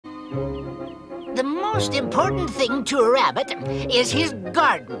The most important thing to a rabbit is his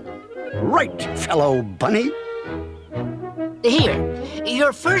garden. Right, fellow bunny. Here,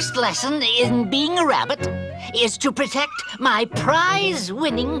 your first lesson in being a rabbit is to protect my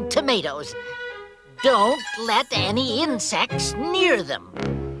prize-winning tomatoes. Don't let any insects near them.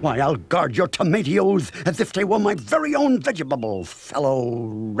 Why, I'll guard your tomatoes as if they were my very own vegetables, fellow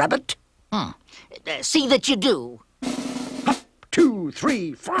rabbit. See that you do. Hop, 2,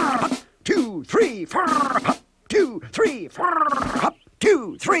 3, 4, hop, 2, 3, 4, hop, 2, 3, 4, hop,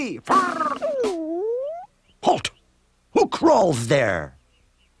 2, 3, 4. Halt! Who crawls there?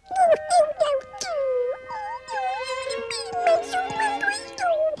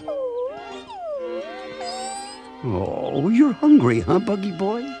 Oh, you're hungry, huh, Buggy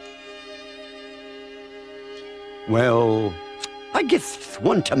Boy? Well, I guess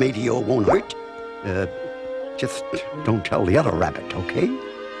one tomato won't hurt. Just don't tell the other rabbit, okay?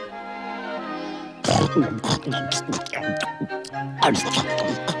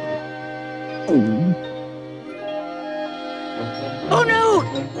 Oh, no!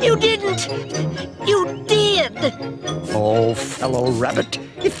 You didn't! You did! Oh, fellow rabbit,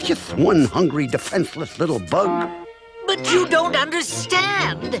 it's just one hungry, defenseless little bug. But you don't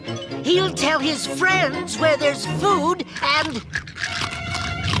understand. He'll tell his friends where there's food and...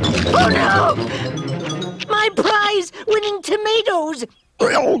 Oh, no! My prize-winning tomatoes!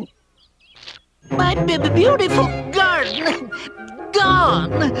 My beautiful garden!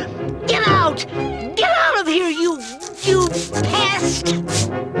 Gone! Get out! Get out of here, you pest!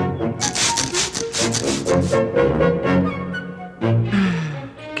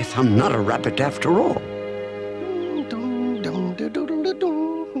 Guess I'm not a rabbit after all.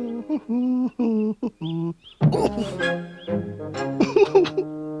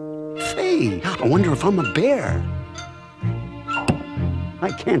 Say, I wonder if I'm a bear.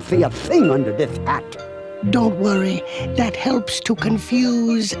 I can't see a thing under this hat. Don't worry, that helps to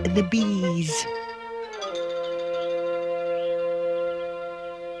confuse the bees.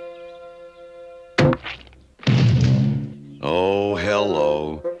 Oh,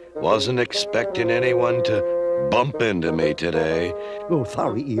 hello. Wasn't expecting anyone to bump into me today. Oh,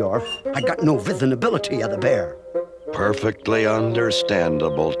 sorry, Eeyore. I got no visibility of the bear. Perfectly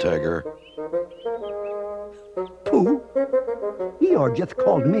understandable, Tigger. Pooh, Eeyore just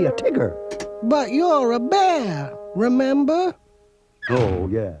called me a tigger. But you're a bear, remember? Oh,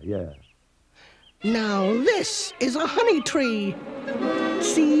 yeah. Now this is a honey tree.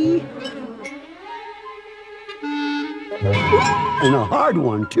 See? And a hard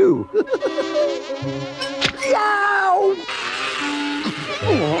one, too. Yow!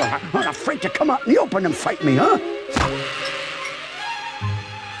 Oh, I'm afraid to come out in the open and fight me, huh?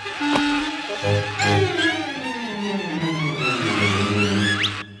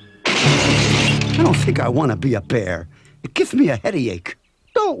 I don't think I want to be a bear. It gives me a headache.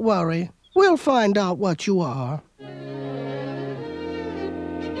 Don't worry. We'll find out what you are.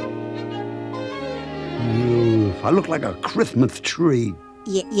 I look like a Christmas tree.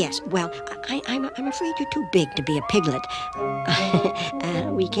 Yes, well, I'm afraid you're too big to be a piglet.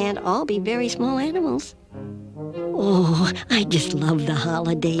 We can't all be very small animals. Oh, I just love the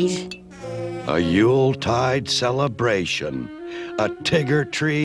holidays. A Yuletide celebration. A Tigger tree